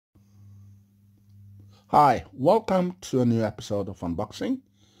Hi, welcome to a new episode of Unboxing.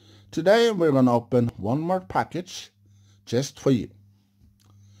 Today we're going to open one more package just for you.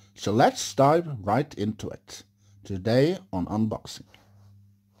 So let's dive right into it. Today on Unboxing.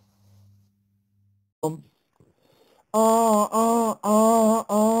 Unboxing.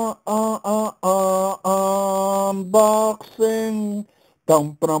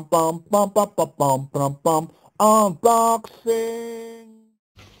 Bum bum bum bum bum bum bum bum bum. Unboxing.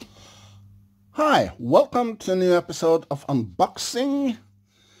 Hi, welcome to a new episode of Unboxing.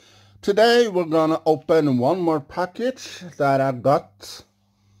 Today we're gonna open one more package that I got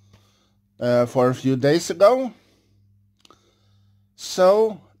for a few days ago.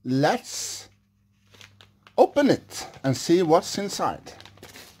 So let's open it and see what's inside.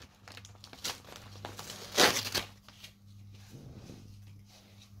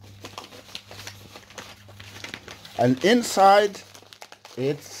 And inside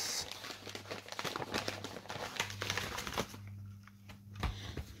it's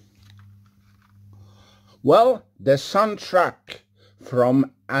the soundtrack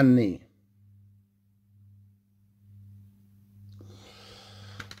from Annie.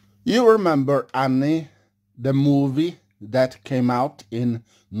 You remember Annie, the movie that came out in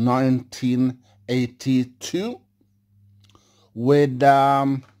 1982 with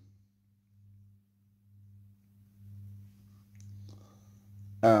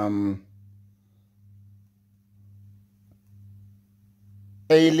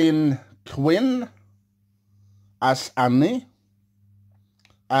Aileen Quinn as Annie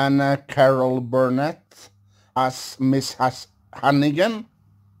and Carol Burnett as Miss Hannigan.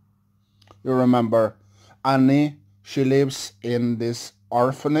 You remember Annie, she lives in this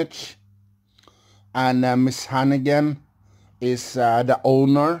orphanage, and Miss Hannigan is the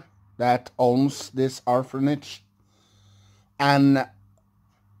owner that owns this orphanage. And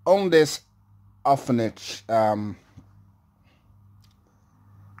on this orphanage,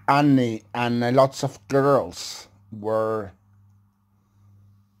 Annie and lots of girls were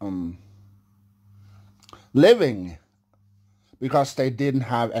living because they didn't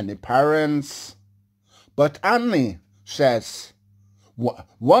have any parents. But Annie says,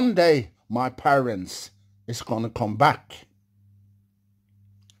 one day my parents is gonna come back.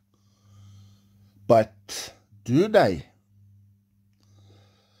 But do they?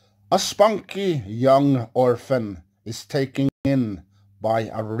 A spunky young orphan is taken in by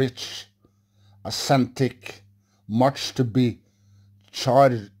a rich, eccentric, much to be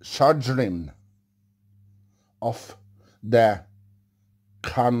chagrin of the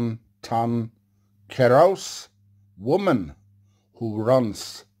cantankerous woman who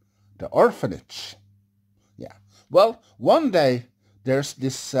runs the orphanage. Yeah. Well, one day there's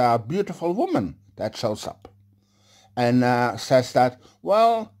this beautiful woman that shows up and says that,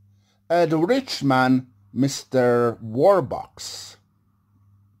 well, the rich man, Mr. Warbucks,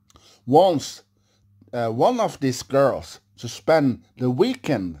 wants one of these girls to spend the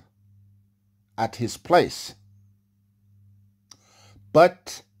weekend at his place.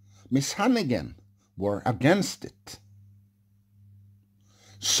 But Miss Hannigan were against it.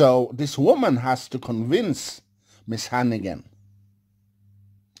 So this woman has to convince Miss Hannigan.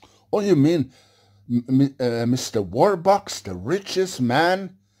 Oh, you mean Mr. Warbucks, the richest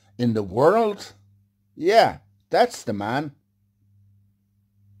man in the world? Yeah, that's the man.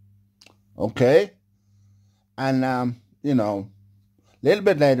 Okay. And, a little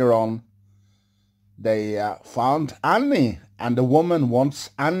bit later on, they found Annie, and the woman wants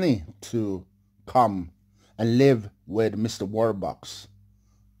Annie to come and live with Mr. Warbucks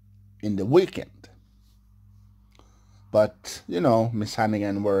in the weekend. But, Miss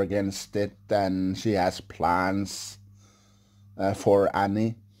Hannigan were against it, and she has plans for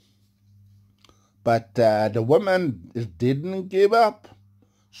Annie. But the woman didn't give up.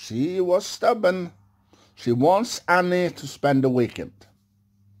 She was stubborn. She wants Annie to spend the weekend.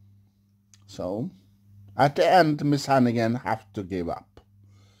 So, at the end, Miss Hannigan have to give up.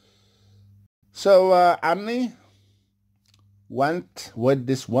 So, Annie went with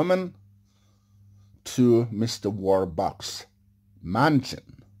this woman to Mr. Warbucks'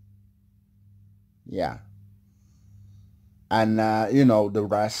 mansion. Yeah. And, the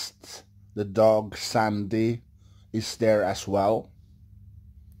rest, the dog Sandy is there as well.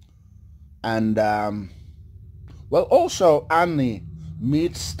 And, also Annie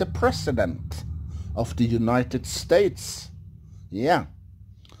meets the President of the United States. Yeah.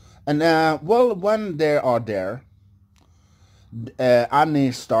 And, when they are there,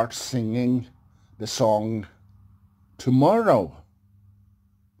 Annie starts singing the song Tomorrow.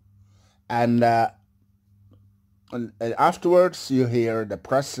 And afterwards you hear the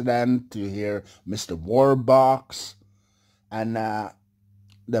president, you hear Mr. Warbucks, and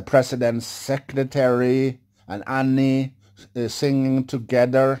the president's secretary and Annie singing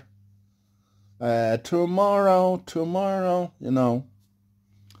together. Tomorrow, tomorrow, you know.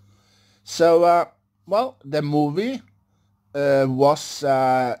 So, well, the movie was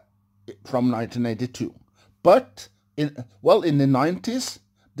from 1982. But, in the 90s,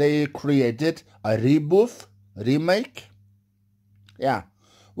 they created a remake. Yeah.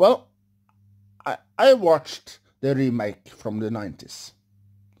 Well, I watched the remake from the 90s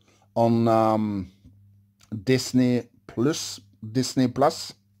on Disney Plus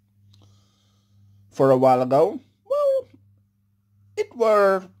for a while ago. Well, it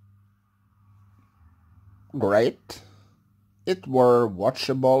were great. It were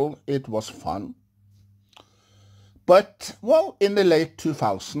watchable. It was fun. But, well, in the late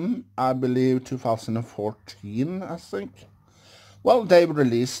 2000, I believe 2014, I think, well, they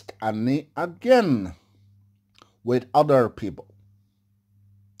released Annie again with other people.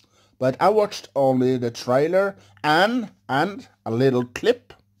 But I watched only the trailer and a little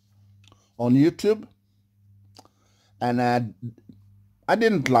clip on YouTube, and I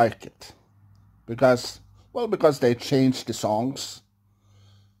didn't like it because they changed the songs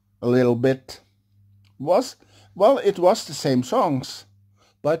a little bit. It was the same songs,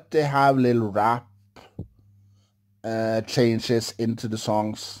 but they have little rap changes into the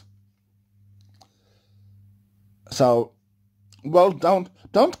songs. So, well,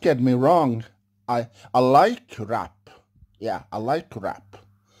 don't get me wrong. I like rap. Yeah, I like rap.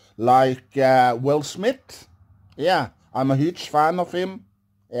 Like Will Smith. Yeah, I'm a huge fan of him.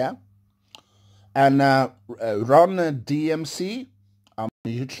 Yeah. And Run DMC. I'm a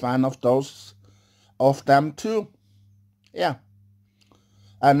huge fan of them too. Yeah.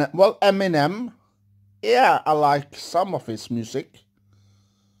 And, well, Eminem. Yeah, I like some of his music.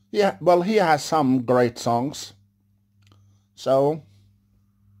 Yeah, well, he has some great songs. So,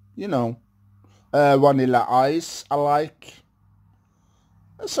 you know, Vanilla Ice I like.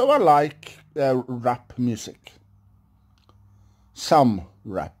 So I like rap music. Some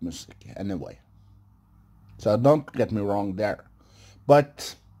rap music, anyway. So don't get me wrong there.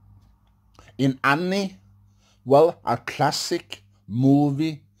 But in Annie, well, a classic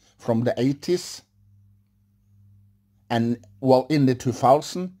movie from the 80s. And, well, in the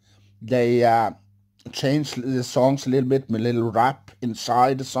 2000s, they changed the songs a little bit, with a little rap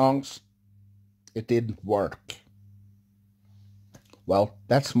inside the songs. It didn't work. Well,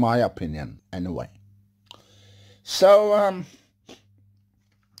 that's my opinion, anyway. So,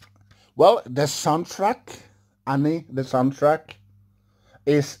 well, the soundtrack, Annie, the soundtrack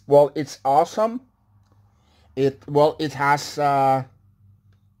is, well, it's awesome. It has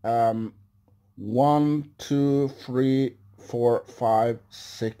 1, 2, 3, 4, 5,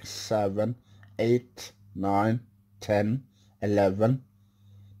 6, 7, 8, 9, 10, 11,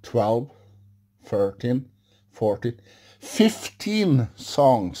 12, 13, 14, 15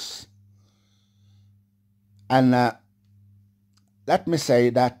 songs. And let me say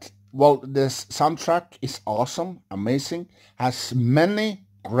that, well, this soundtrack is awesome, amazing, has many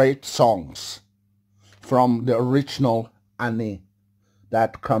great songs from the original Annie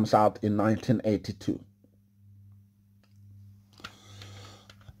that comes out in 1982.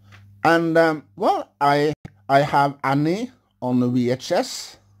 And, well, I have Annie on the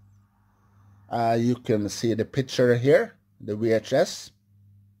VHS. You can see the picture here, the VHS.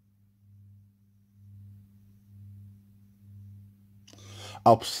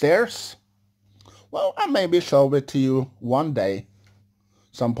 Upstairs. Well, I maybe show it to you one day,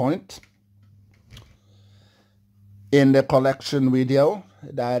 some point, in the collection video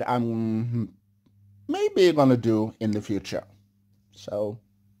that I'm maybe gonna do in the future. So,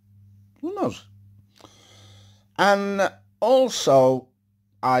 who knows? And also,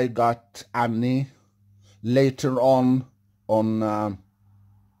 I got Annie later on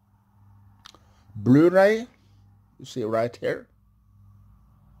Blu-ray. You see right here.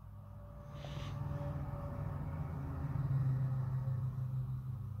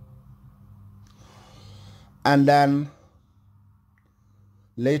 And then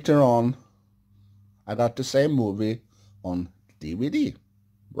later on, I got the same movie on DVD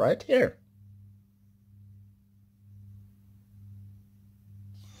right here.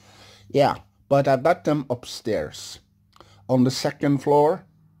 Yeah, but I got them upstairs on the second floor,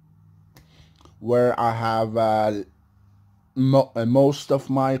 where I have most of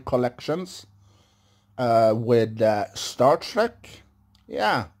my collections with Star Trek.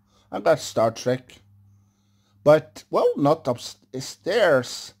 Yeah, I got Star Trek. But, well, not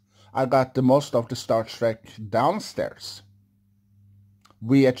upstairs. I got the most of the Star Trek downstairs.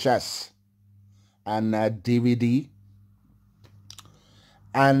 VHS and DVD.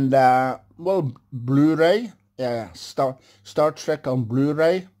 And, well, Blu-ray. Yeah, Star Trek on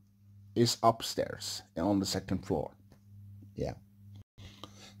Blu-ray is upstairs on the second floor. Yeah.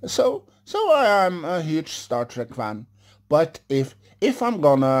 So I am a huge Star Trek fan. But if I'm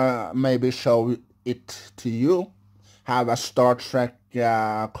gonna maybe show it to you, have a Star Trek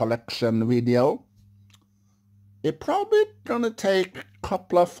collection video, it probably gonna take a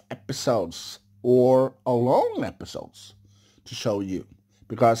couple of episodes or a long episodes to show you,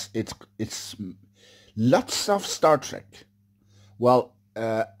 because it's lots of Star Trek. Well,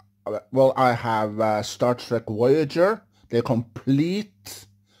 I have Star Trek Voyager, the complete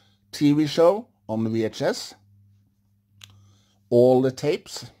TV show on VHS, all the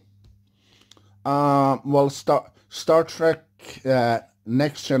tapes. Well, Star Trek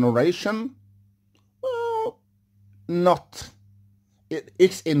Next Generation, well, not.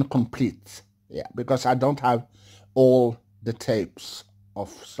 It's incomplete, yeah, because I don't have all the tapes of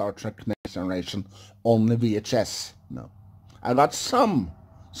Star Trek Next Generation on the VHS. No, I got some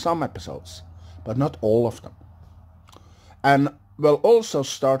episodes, but not all of them. And well, also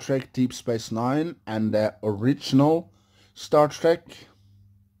Star Trek Deep Space Nine and the original Star Trek,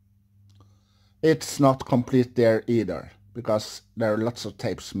 it's not complete there either, because there are lots of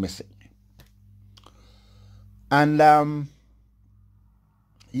tapes missing. And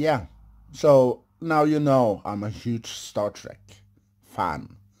yeah, so now you know I'm a huge Star Trek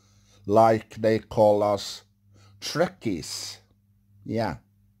fan. Like they call us Trekkies. Yeah.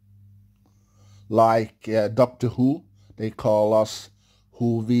 Like Doctor Who, they call us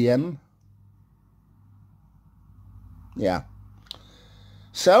Whovian. Yeah.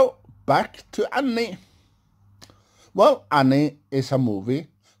 So, back to Annie. Well, Annie is a movie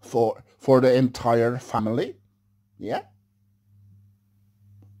for the entire family. Yeah.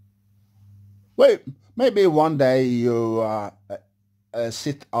 Wait, maybe one day you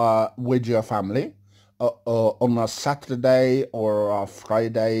sit with your family on a Saturday or a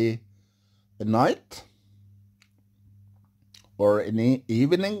Friday night or in the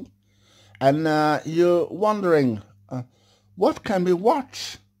evening, and you're wondering, what can we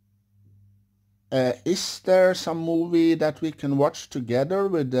watch? Is there some movie that we can watch together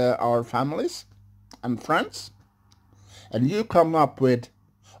with our families and friends? And you come up with,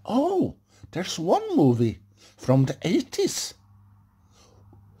 oh, there's one movie from the 80s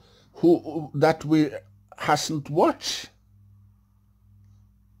that we hasn't watched.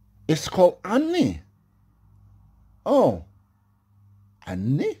 It's called Annie. Oh,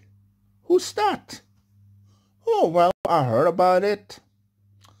 Annie? Who's that? Oh, well, I heard about it,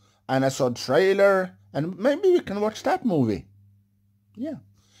 and I saw a trailer, and maybe we can watch that movie. Yeah.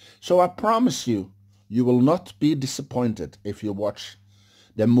 So I promise you, you will not be disappointed if you watch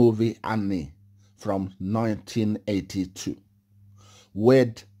the movie Annie from 1982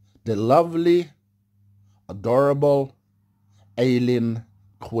 with the lovely, adorable Aileen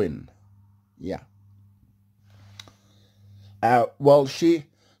Quinn. Yeah. Well, she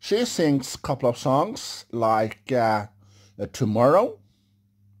sings a couple of songs like Tomorrow,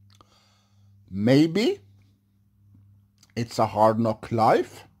 Maybe, It's a Hard Knock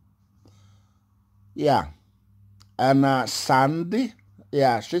Life. Yeah. And Sandy.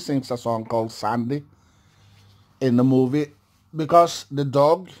 Yeah, she sings a song called Sandy in the movie because the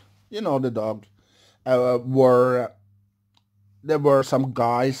dog, you know, the dog, there were some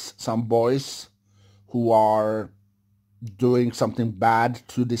guys, some boys who are doing something bad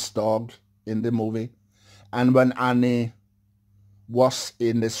to this dog in the movie. And when Annie was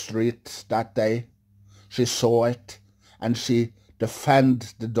in the street that day, she saw it and she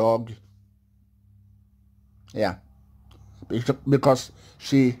defended the dog. Yeah. Because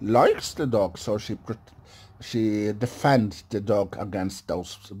she likes the dog, so she defends the dog against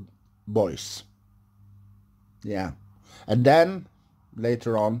those boys. Yeah. And then,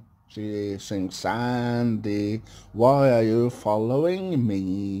 later on, she sings, Sandy, why are you following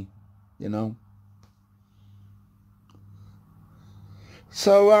me? You know?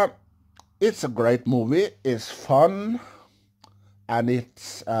 So, it's a great movie. It's fun. And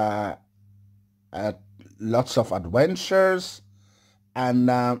it's lots of adventures and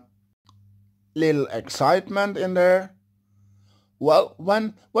little excitement in there. Well,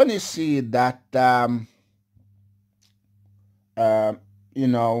 when you see that, you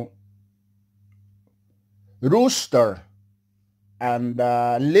know, Rooster and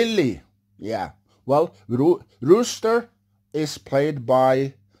Lily, yeah. Well, Rooster is played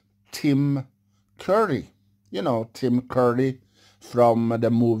by Tim Curry. You know, Tim Curry from the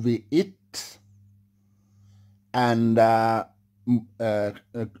movie It and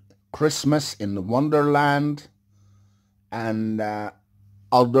Christmas in Wonderland and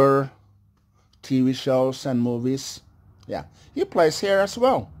other TV shows and movies. Yeah, he plays here as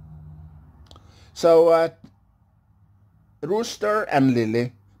well. So Rooster and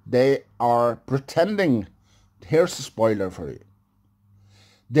Lily, they are pretending, here's a spoiler for you,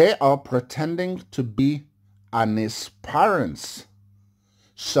 they are pretending to be Annie's parents.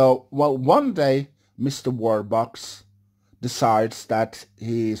 So, well, one day, Mr. Warbucks decides that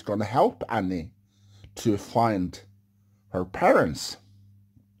he's going to help Annie to find her parents.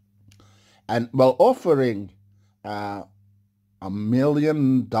 And, well, offering $1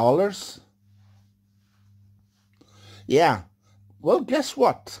 million. Yeah, well, guess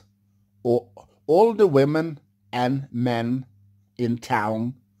what? All the women and men in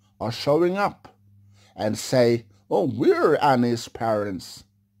town are showing up and say, oh, we're Annie's parents.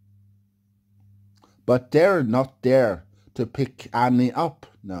 But they're not there to pick Annie up.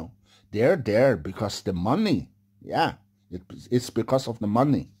 No, they're there because the money. Yeah, it's because of the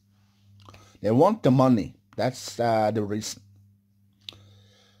money. They want the money. That's the reason.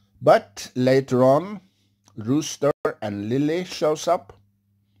 But later on, Rooster and Lily shows up,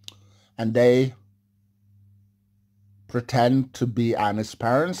 and they pretend to be Annie's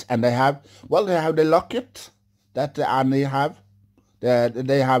parents, and they have the locket that Annie have.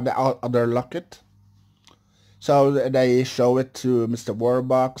 They have the other locket. So they show it to Mr.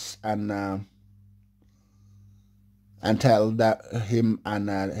 Warbucks and tell him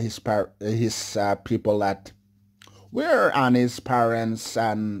and his people that we're Annie's parents,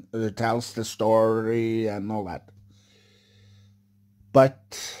 and tells the story and all that.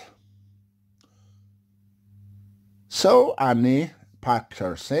 But so Annie packed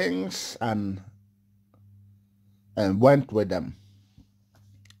her things and went with them.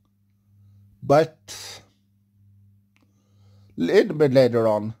 But a little bit later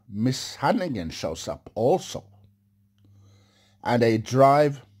on, Miss Hannigan shows up also. And they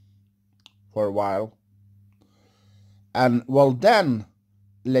drive for a while. And, well, then,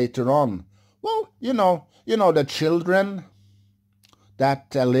 later on, well, you know the children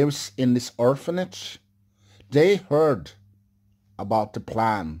that lives in this orphanage, they heard about the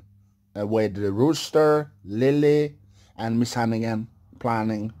plan with the Rooster, Lily, and Miss Hannigan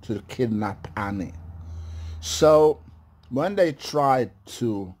planning to kidnap Annie. So when they tried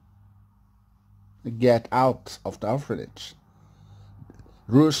to get out of the orphanage,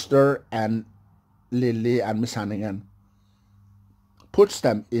 Rooster and Lily and Miss Hannigan puts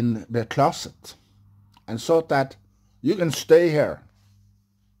them in the closet and thought that you can stay here.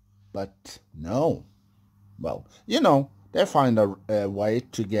 But no. Well, they find a way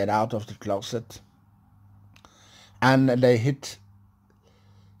to get out of the closet. And they hit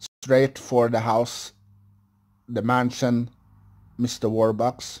straight for the house, the mansion, Mr.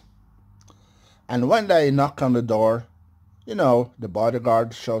 Warbucks. And when they knock on the door, the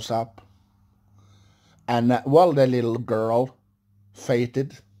bodyguard shows up. And, the little girl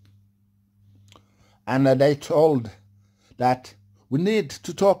fainted. And they told that we need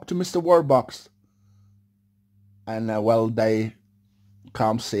to talk to Mr. Warbucks. And, they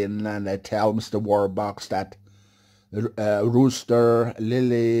comes in and they tell Mr. Warbucks that Rooster,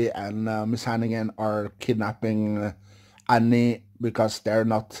 Lily, and Miss Hannigan are kidnapping Annie because they're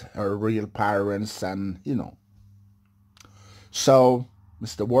not her real parents, and, So,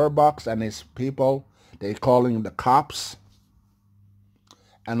 Mr. Warbucks and his people, they calling the cops.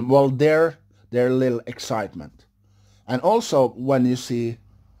 And, their little excitement. And also, when you see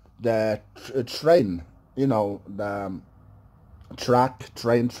the train, the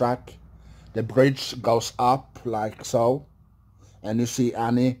train track, the bridge goes up like so, and you see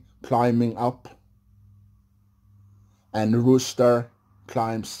Annie climbing up, and Rooster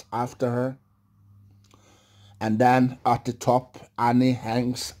climbs after her, and then at the top Annie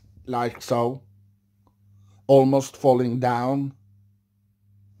hangs like so, almost falling down.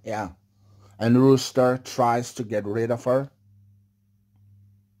 Yeah, and Rooster tries to get rid of her.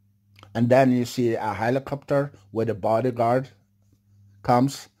 And then you see a helicopter with a bodyguard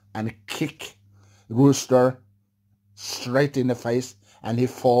comes and kick Rooster straight in the face, and he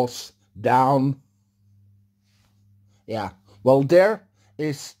falls down. Yeah, there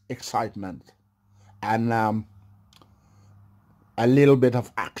is excitement and a little bit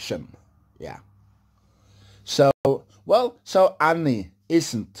of action. Yeah. So Annie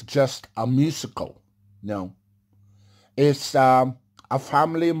isn't just a musical. No. It's a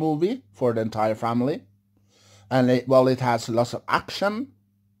family movie for the entire family. And it has lots of action,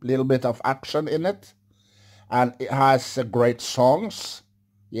 little bit of action in it. and it has great songs.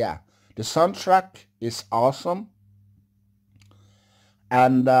 Yeah, the soundtrack is awesome.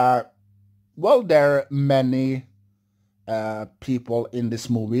 And, well, there are many people in this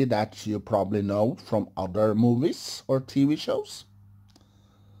movie that you probably know from other movies or TV shows.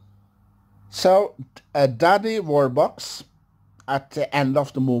 So, Daddy Warbucks at the end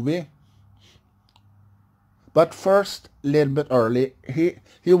of the movie. But first, a little bit early,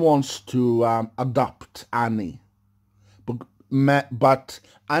 he wants to adopt Annie. But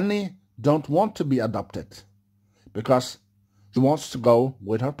Annie don't want to be adopted because she wants to go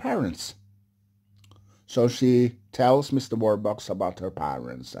with her parents. So she tells Mr. Warbucks about her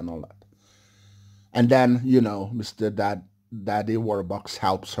parents and all that. And then, you know, Daddy Warbucks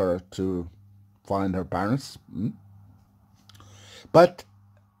helps her to find her parents. But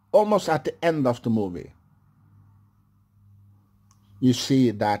almost at the end of the movie, you see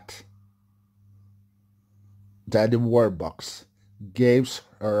that Daddy Warbucks give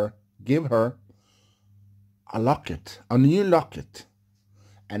her a locket, a new locket,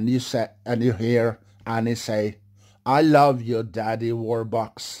 and you hear Annie say, "I love you, Daddy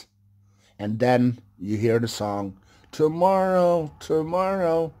Warbucks," and then you hear the song, "Tomorrow,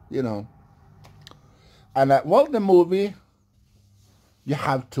 tomorrow," you know. And well, the movie, you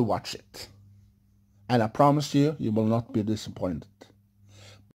have to watch it, and I promise you, you will not be disappointed.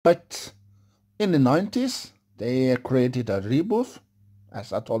 But in the 90s, they created a reboot,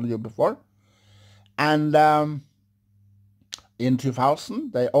 as I told you before. And in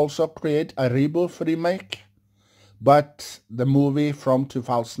 2000, they also create a reboot remake. But the movie from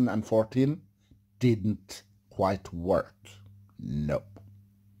 2014 didn't quite work. Nope.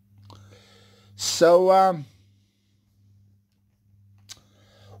 So,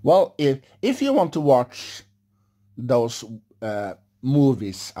 well, if you want to watch those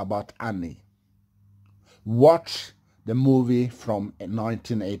movies about Annie, watch the movie from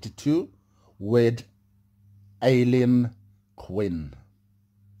 1982 with Aileen Quinn.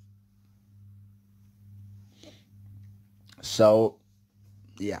 So,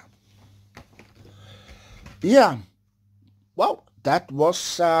 yeah. Well, that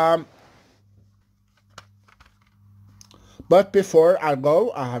was... but before I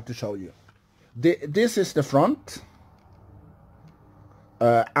go, I have to show you. This is the front.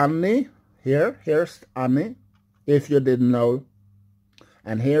 Annie, here's Annie, if you didn't know.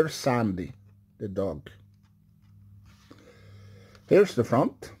 And here's Sandy, the dog. Here's the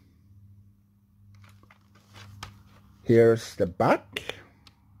front. Here's the back.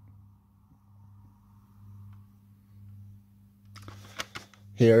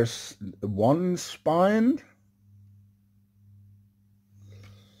 Here's one spine.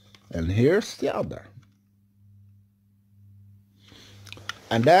 And here's the other.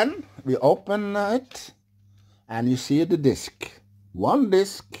 And then we open it and you see the disc. One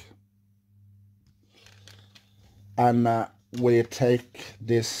disc. And we take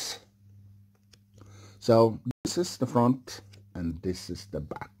this. So this is the front and this is the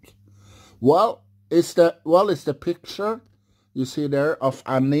back. Well, it's the picture you see there of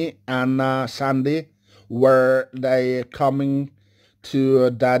Annie and Sandy where they coming to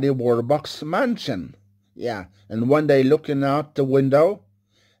Daddy Warbucks' mansion. Yeah, and when they looking out the window,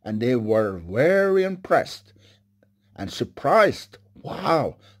 and they were very impressed and surprised.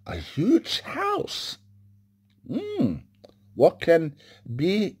 Wow, a huge house. What can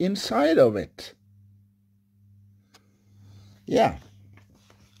be inside of it? Yeah,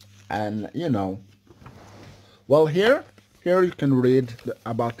 and you know, well, here you can read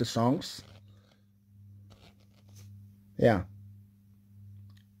about the songs. Yeah.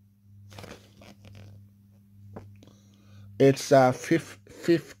 It's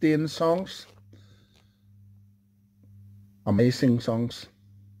 15 songs. Amazing songs.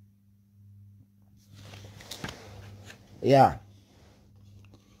 Yeah.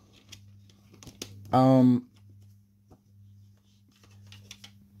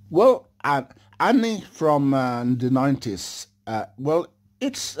 Well, Annie from the 90s. Well,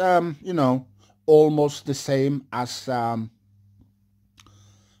 it's you know, almost the same as the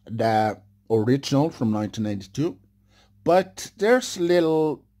original from 1982. But there's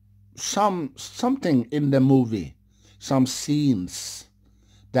something in the movie, some scenes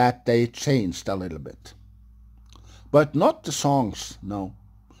that they changed a little bit. But not the songs, no.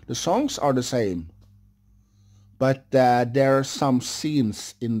 The songs are the same. But there are some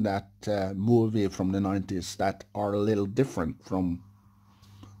scenes in that movie from the 90s that are a little different from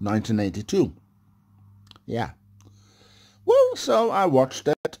 1982. Yeah. Well, so I watched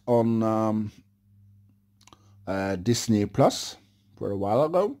it on Disney Plus for a while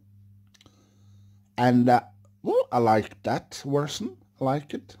ago, and well, I like that version. I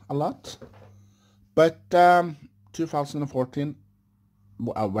like it a lot. But 2014,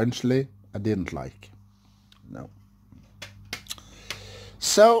 eventually, I didn't like. No.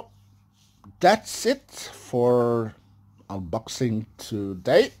 So, that's it for unboxing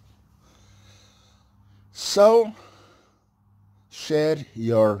today. So, share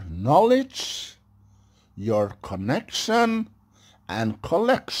your knowledge, your connection, and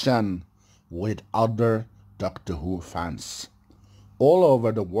collection with other Doctor Who fans all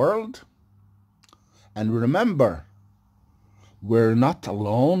over the world. And remember, we're not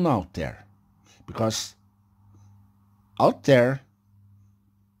alone out there, because out there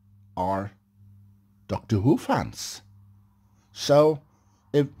are Doctor Who fans. So,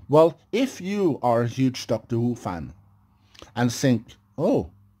 if you are a huge Doctor Who fan and think, oh,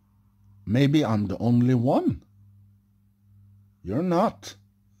 maybe I'm the only one, you're not,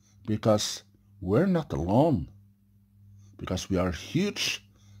 because we're not alone, because we are a huge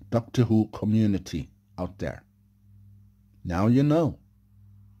Doctor Who community out there. Now you know.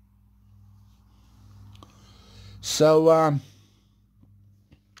 So,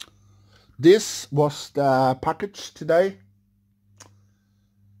 this was the package today.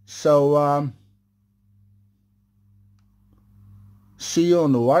 So, see you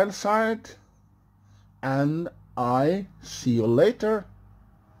on the wild side, and I see you later,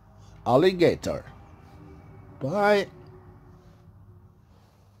 alligator. Bye.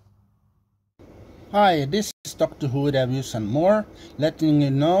 Hi, this is Doctor Who Reviews and More, letting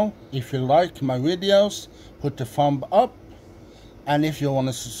you know if you like my videos, put a thumb up, and if you want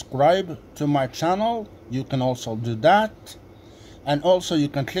to subscribe to my channel, you can also do that. And also you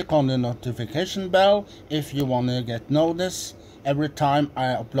can click on the notification bell if you want to get notice every time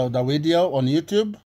I upload a video on YouTube.